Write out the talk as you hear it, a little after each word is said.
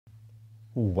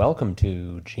Welcome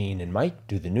to Gene and Mike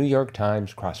do the New York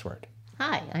Times crossword.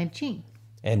 Hi, I'm Jean.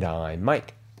 And I'm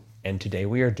Mike. And today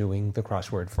we are doing the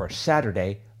crossword for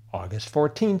Saturday, August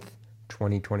 14th,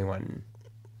 2021.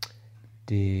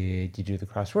 Did you do the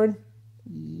crossword?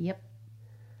 Yep.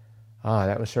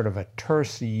 That was sort of a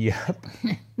terse yep.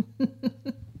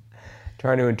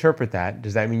 Trying to interpret that.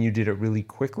 Does that mean you did it really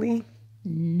quickly?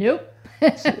 Nope.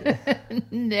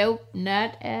 Nope,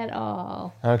 not at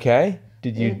all. Okay.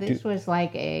 This was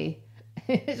like a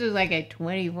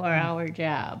 24-hour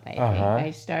job, I think.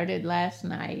 I started last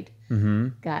night,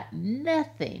 got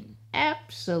nothing,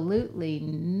 absolutely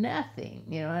nothing.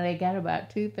 And I got about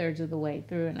 2/3 of the way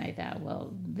through, and I thought,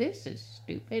 well, this is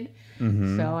stupid.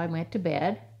 So I went to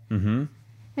bed. And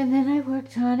then I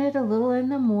worked on it a little in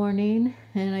the morning,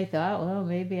 and I thought, well,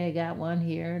 maybe I got one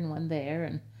here and one there,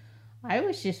 and I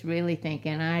was just really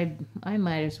thinking I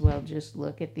might as well just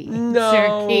look at the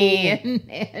answer key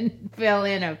and fill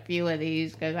in a few of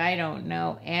these because I don't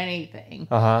know anything.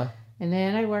 And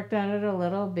then I worked on it a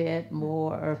little bit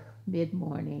more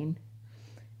mid-morning,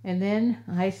 and then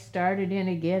I started in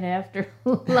again after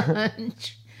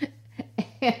lunch.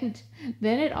 And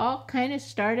then it all kind of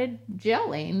started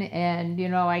gelling, and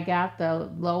I got the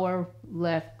lower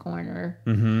left corner,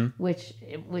 which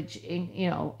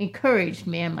encouraged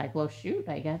me. I'm like, well, shoot,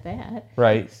 I got that.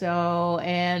 Right. So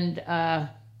and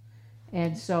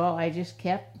so I just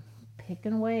kept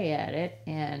picking away at it,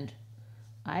 and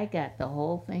I got the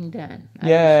whole thing done.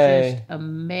 Yay. I was just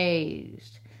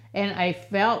amazed, and I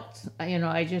felt,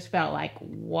 I just felt like,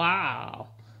 wow.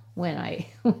 When I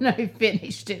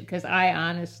finished it, because I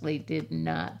honestly did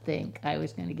not think I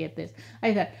was going to get this.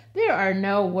 I thought, there are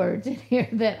no words in here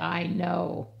that I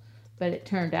know, but it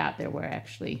turned out there were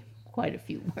actually quite a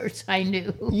few words I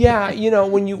knew. Yeah,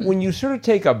 when you sort of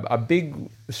take a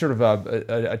big sort of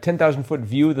a 10,000-foot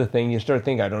view of the thing, you start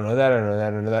thinking, I don't know that, I don't know that,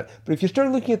 I don't know that. But if you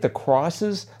start looking at the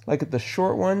crosses, like at the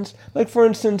short ones, like for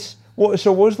instance,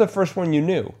 so what was the first one you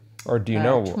knew, or do you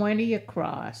know? 20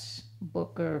 across,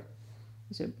 Booker.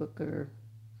 Is it Booker?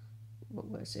 What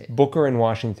was it? Booker in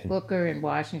Washington. Booker in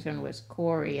Washington was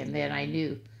Corey, and then I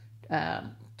knew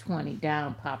 20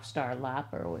 down, Pop Star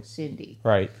Lopper was Cindy.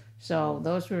 Right. So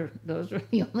those were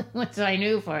the only ones I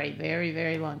knew for a very,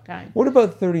 very long time. What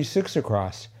about 36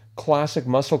 across? Classic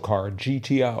muscle car,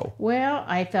 GTO. Well,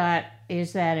 I thought,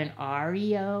 is that an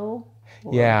REO?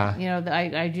 Or, yeah.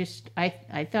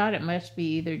 I thought it must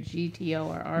be either GTO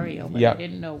or REO, but I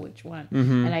didn't know which one.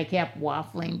 And I kept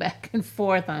waffling back and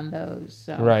forth on those.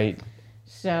 So. Right.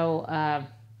 So,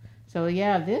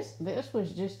 yeah, this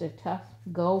was just a tough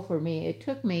go for me. It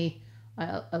took me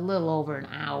a little over an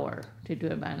hour to do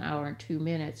it, about an hour and 2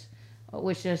 minutes,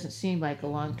 which doesn't seem like a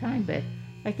long time. But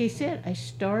like I said, I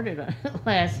started on it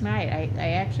last night. I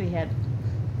actually had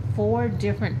 4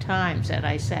 different times that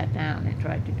I sat down and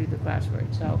tried to do the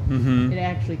crossword. So it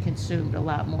actually consumed a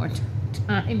lot more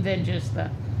time than just the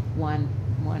one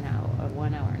hour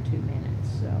and 2 minutes.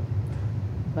 So,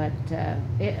 but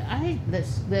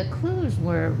the clues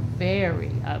were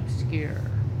very obscure.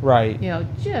 Right.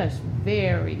 Just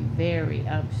very, very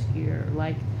obscure.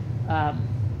 Like,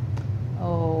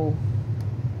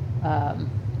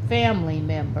 family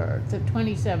member, the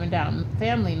 27 down,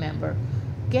 family member,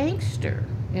 gangster.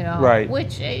 Right.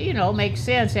 Which, makes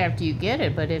sense after you get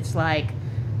it, but it's like...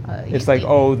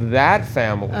 that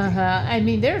family. I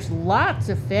mean, there's lots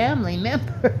of family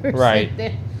members. Right.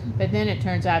 But then it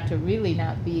turns out to really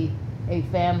not be a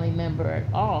family member at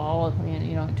all,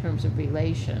 in terms of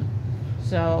relation.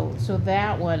 So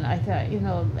that one, I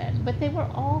thought, but they were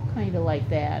all kind of like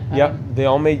that. Yep, they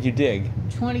all made you dig.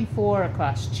 24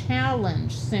 across,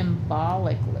 challenge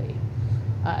symbolically.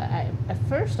 At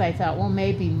first I thought, well,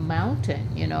 maybe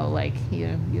mountain, like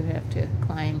you have to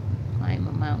climb a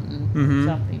mountain or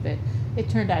something, but it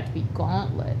turned out to be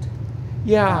gauntlet.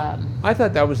 Yeah, I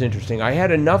thought that was interesting. I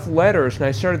had enough letters, and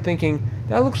I started thinking,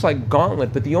 that looks like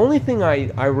gauntlet, but the only thing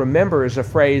I remember is a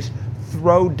phrase,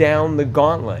 throw down the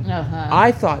gauntlet.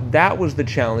 I thought that was the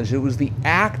challenge. It was the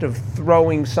act of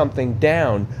throwing something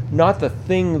down, not the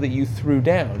thing that you threw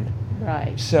down.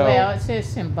 Right. So, well, it says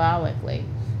symbolically.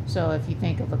 So if you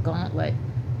think of a gauntlet,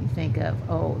 you think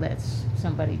of, that's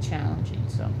somebody challenging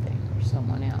something or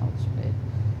someone else. But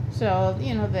so,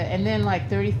 and then like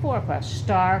 34 across,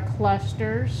 star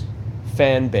clusters.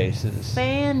 Fan bases.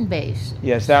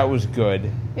 Yes, that was good.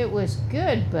 It was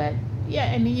good, but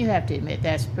yeah, I mean, you have to admit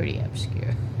that's pretty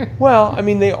obscure. Well, I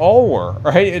mean, they all were,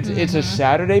 right? It's a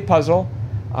Saturday puzzle.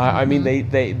 I mean,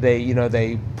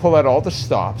 they pull out all the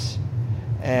stops,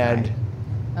 and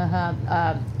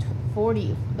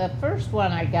 40. The first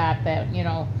one I got that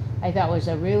I thought was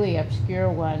a really obscure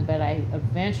one, but I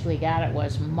eventually got it,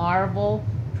 was Marvel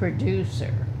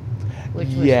Producer, which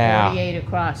was 48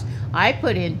 across. I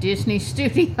put in Disney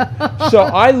Studio. So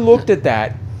I looked at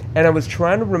that, and I was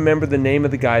trying to remember the name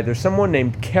of the guy. There's someone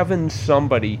named Kevin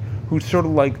somebody who's sort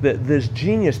of like this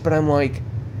genius, but I'm like,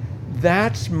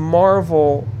 that's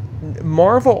Marvel.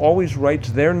 Marvel always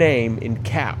writes their name in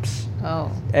caps.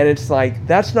 Oh. And it's like,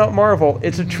 that's not Marvel,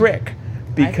 it's a trick.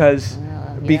 Because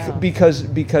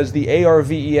because the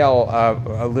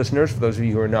ARVEL listeners, for those of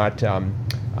you who are not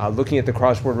looking at the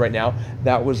crossword right now,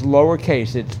 that was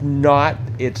lowercase. It's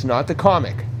not the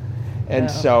comic. And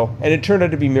and it turned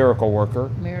out to be Miracle Worker.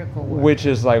 Miracle Worker. Which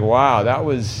is like, wow, that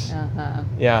was,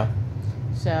 yeah.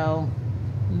 So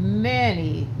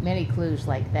many clues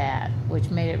like that, which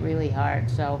made it really hard.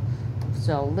 So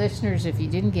listeners, if you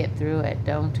didn't get through it,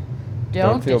 don't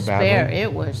despair.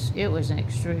 Badly. It was an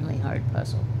extremely hard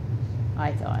puzzle,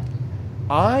 I thought.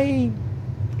 I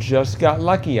just got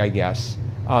lucky, I guess.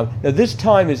 Now this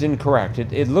time is incorrect.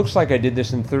 It looks like I did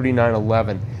this in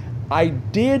 3911. I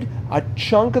did a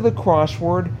chunk of the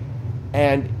crossword,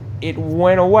 and it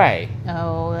went away.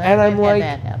 Oh, and I'm like,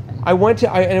 that happen. I went to,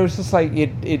 and it was just like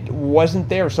it wasn't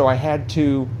there, so I had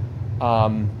to.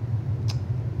 I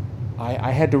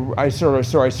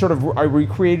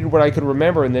recreated what I could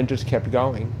remember and then just kept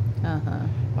going.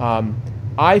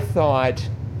 I thought,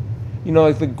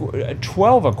 like the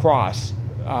 12 across,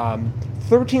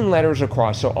 13 letters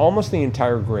across, so almost the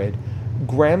entire grid.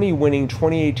 Grammy-winning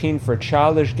 2018 for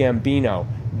Childish Gambino,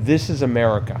 This Is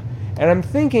America. And I'm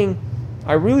thinking,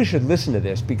 I really should listen to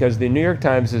this because the New York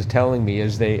Times is telling me,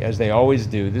 as they always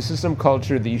do, this is some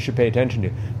culture that you should pay attention to.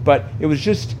 But it was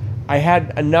just, I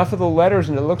had enough of the letters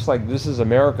and it looks like This Is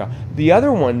America. The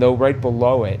other one, though, right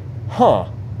below it,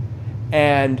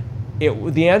 and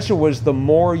the answer was The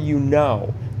More You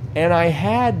Know. And I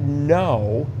had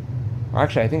no, or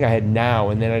actually I think I had now,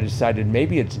 and then I decided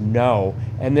maybe it's no.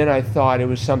 And then I thought it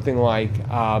was something like,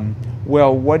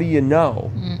 well, what do you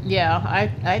know? Yeah,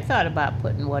 I thought about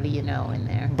putting what do you know in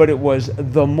there. But it was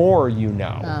The More You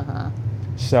Know.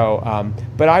 So,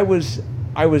 but I was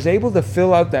able to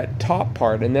fill out that top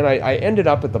part, and then I ended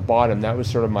up at the bottom. That was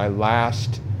sort of my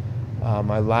last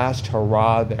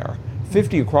hurrah there.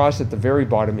 50 across at the very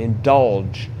bottom,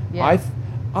 Indulge. Yeah.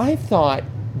 I thought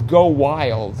Go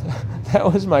Wild.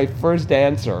 That was my first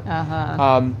answer.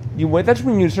 That's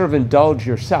when you sort of indulge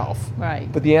yourself.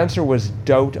 Right. But the answer was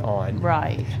Dote On.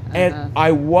 Right. And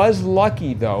I was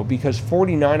lucky, though, because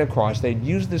 49 across, they'd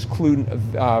used this clue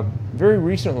very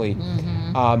recently,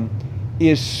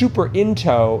 is super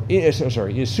into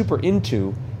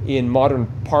in modern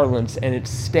parlance, and it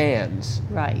stands.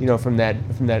 Right. From that,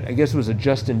 I guess it was a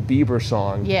Justin Bieber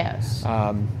song. Yes.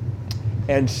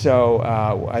 And so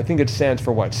I think it stands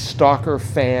for what? Stalker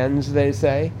fans, they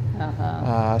say.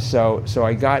 So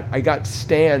I got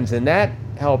stands, and that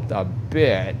helped a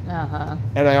bit.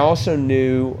 And I also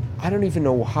knew, I don't even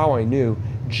know how I knew,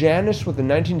 Janis with the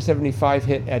 1975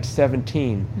 hit At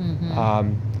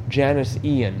 17. Janis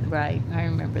Ian. Right, I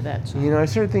remember that song. I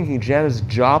started thinking Janis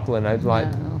Joplin. I'd like,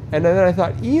 and then I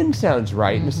thought Ian sounds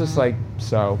right, and it's just like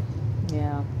so.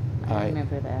 Yeah, I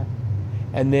remember that.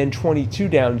 And then 22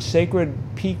 down, Sacred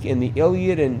Peak in the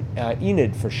Iliad and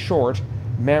Enid for short,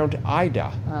 Mount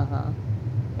Ida.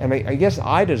 And I guess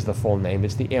Ida's the full name.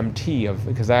 It's the MT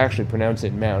because I actually pronounce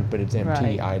it Mount, but it's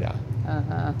MT Ida.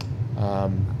 I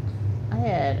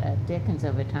had a dickens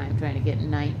of a time trying to get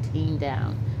 19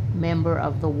 down. Member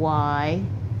of the Y.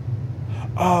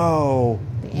 Oh,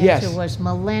 the answer was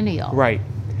millennial. Right.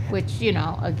 Which,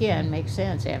 again, makes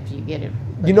sense after you get it.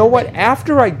 You know what?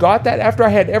 After I got that, after I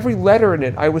had every letter in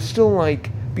it, I was still like,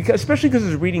 especially because I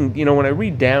was reading, when I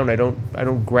read down, I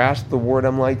don't grasp the word.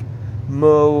 I'm like,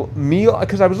 meal,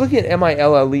 because I was looking at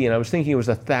M-I-L-L-E, and I was thinking it was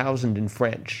 1,000 in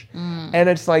French. And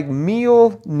it's like,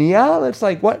 nial, it's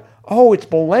like, what? Oh,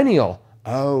 it's millennial.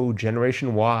 Oh,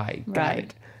 Generation Y. Got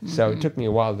it. So it took me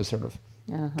a while to sort of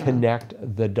connect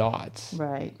the dots.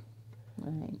 Right.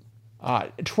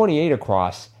 28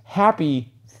 across,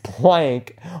 happy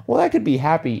blank. Well, that could be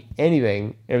happy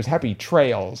anything. It was happy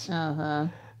trails.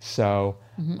 So.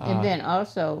 And then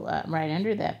also, right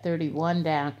under that, 31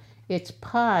 down, its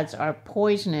pods are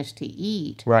poisonous to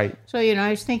eat. Right. So,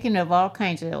 I was thinking of all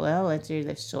kinds of, let's say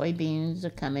the soybeans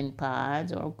come in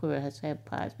pods, or okra has have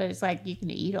pods, but it's like you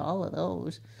can eat all of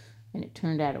those. And it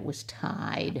turned out it was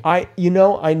Tide. I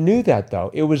knew that, though.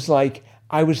 It was like,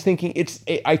 I was thinking,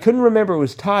 I couldn't remember it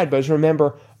was Tide, but I just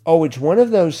remember, it's one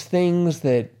of those things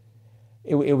that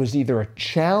it was either a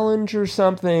challenge or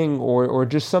something, or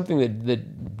just something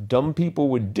that dumb people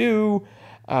would do.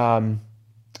 And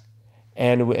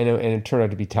and it turned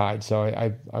out to be tied. So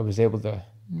I was able to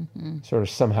sort of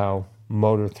somehow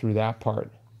motor through that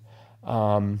part.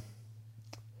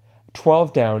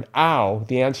 12 down, ow,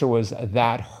 the answer was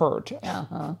that hurt.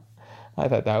 Uh-huh. I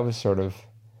thought that was sort of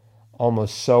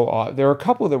almost so there were a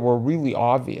couple that were really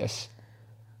obvious,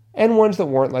 and ones that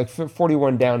weren't, like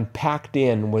 41 down, packed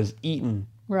in was eaten.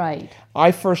 Right.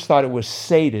 I first thought it was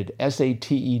sated,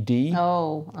 S-A-T-E-D.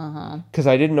 Oh, uh-huh. Because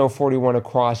I didn't know 41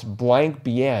 across, blank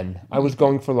bien. I was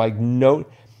going for like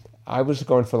nota,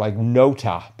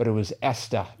 but it was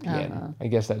esta bien. Uh-huh. I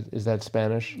guess is that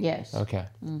Spanish? Yes. Okay.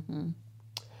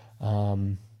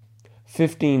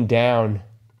 15 down,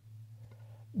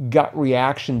 gut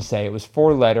reaction say. It was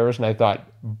 4 letters, and I thought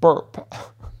burp.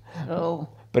 Oh.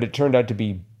 But it turned out to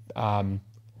be pang.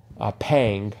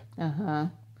 Uh-huh.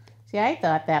 See, I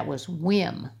thought that was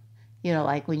whim. You know,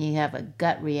 like when you have a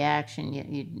gut reaction,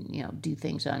 you know, do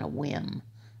things on a whim.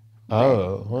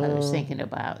 Oh. I was thinking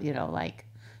about, you know, like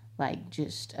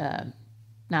just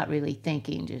not really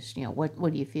thinking, just, you know,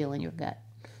 what do you feel in your gut?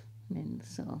 And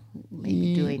so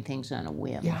maybe doing things on a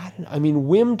whim. Yeah, I mean,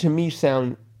 whim to me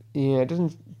it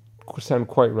doesn't sound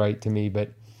quite right to me,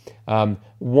 but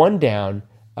 1 down,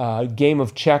 game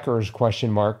of checkers, ?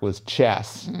 Was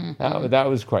chess. Mm-hmm. That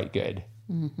was quite good.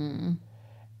 Mm-hmm.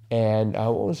 And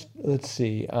what was, let's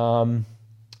see, 29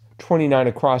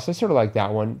 across. I sort of like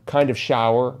that one. Kind of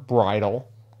shower, bridle.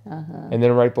 Uh-huh. And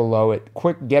then right below it,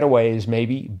 quick getaways,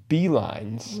 maybe,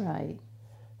 beelines. Right.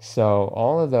 So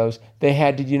all of those.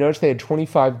 Did you notice they had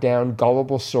 25 down,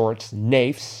 gullible sorts,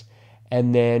 naifs,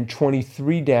 and then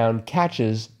 23 down,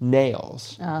 catches,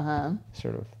 nails. Uh-huh.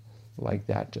 Sort of like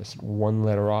that, just 1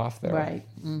 letter off there. Right.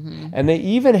 Mm-hmm. And they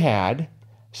even had,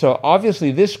 so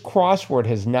obviously this crossword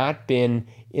has not been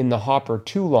in the hopper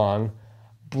too long,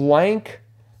 blank,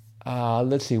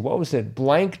 let's see, what was it?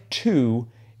 Blank 2,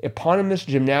 eponymous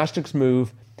gymnastics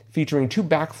move featuring 2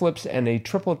 backflips and a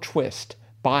triple twist,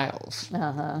 Biles.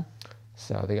 Uh-huh.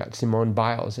 So they got Simone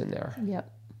Biles in there.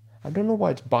 Yep. I don't know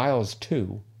why it's Biles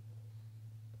 2.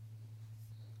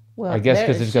 Well, I guess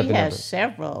because it's got the she number. has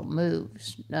several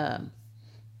moves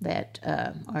that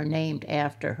are named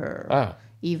after her. Oh.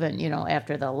 Even, you know,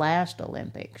 after the last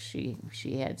Olympics, she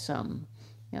had some,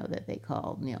 you know, that they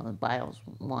called, you know, Biles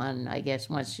 1. I guess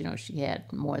once, you know, she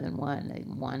had more than one.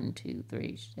 1, 2,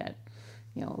 3. She had,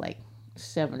 you know, like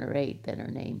 7 or 8 that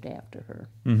are named after her.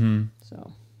 Mm-hmm.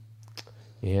 So.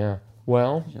 Yeah.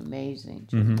 Well. It's amazing.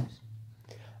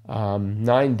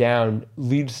 9 down,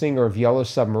 lead singer of Yellow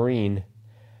Submarine.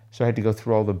 So I had to go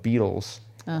through all the Beatles.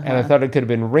 Uh-huh. And I thought it could have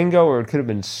been Ringo or it could have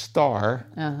been Starr.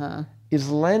 Uh-huh. Is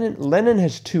Lennon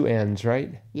has 2 N's,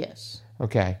 right? Yes.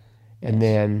 Okay. And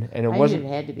then, and it I wasn't. knew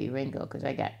it had to be Ringo because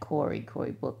I got Cory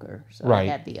Booker. So right.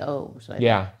 I had the O. So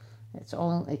yeah. It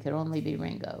could only be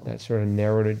Ringo. That sort of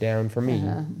narrowed it down for me.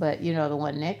 But, you know, the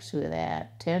one next to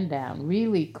that, 10 down,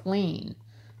 really clean,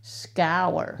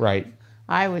 scour. Right.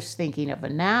 I was thinking of a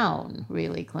noun,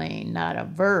 really clean, not a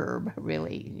verb,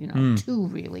 really, you know, too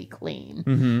really clean.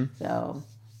 Mm-hmm. So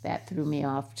that threw me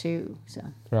off too. So.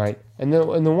 Right. And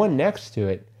the one next to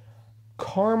it,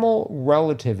 Carmel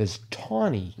relative is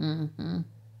tawny. Mm-hmm.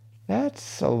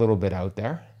 That's a little bit out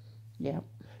there. Yep.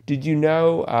 Did you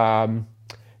know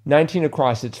 19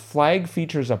 across, its flag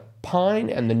features a pine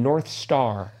and the North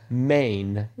Star,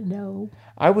 Maine? No.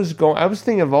 I was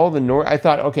thinking of all the north. I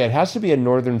thought, okay, it has to be a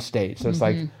northern state. So it's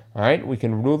like, all right, we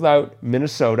can rule out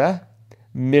Minnesota,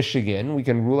 Michigan. We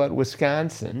can rule out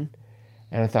Wisconsin.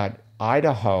 And I thought,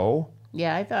 Idaho.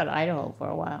 Yeah, I thought Idaho for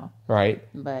a while. Right.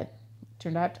 But it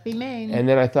turned out to be Maine. And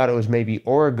then I thought it was maybe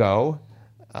Origo.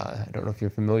 I don't know if you're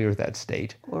familiar with that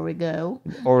state. Origo.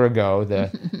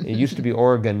 It used to be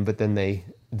Oregon, but then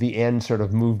the end sort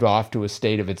of moved off to a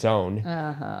state of its own.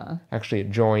 Uh-huh. Actually,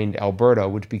 it joined Alberta,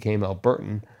 which became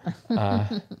Albertan.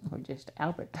 Or just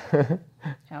Albert.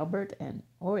 Albert and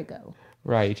Origo.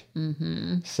 Right.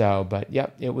 Mm-hmm. So, but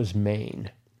yep, it was Maine.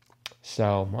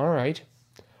 So, all right.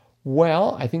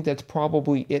 Well, I think that's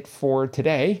probably it for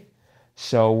today.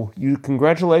 So,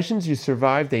 congratulations, you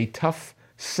survived a tough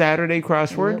Saturday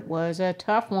crossword. It was a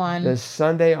tough one. The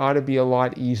Sunday ought to be a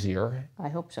lot easier. I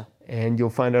hope so. And you'll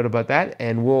find out about that,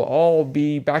 and we'll all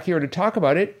be back here to talk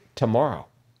about it tomorrow.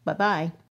 Bye-bye.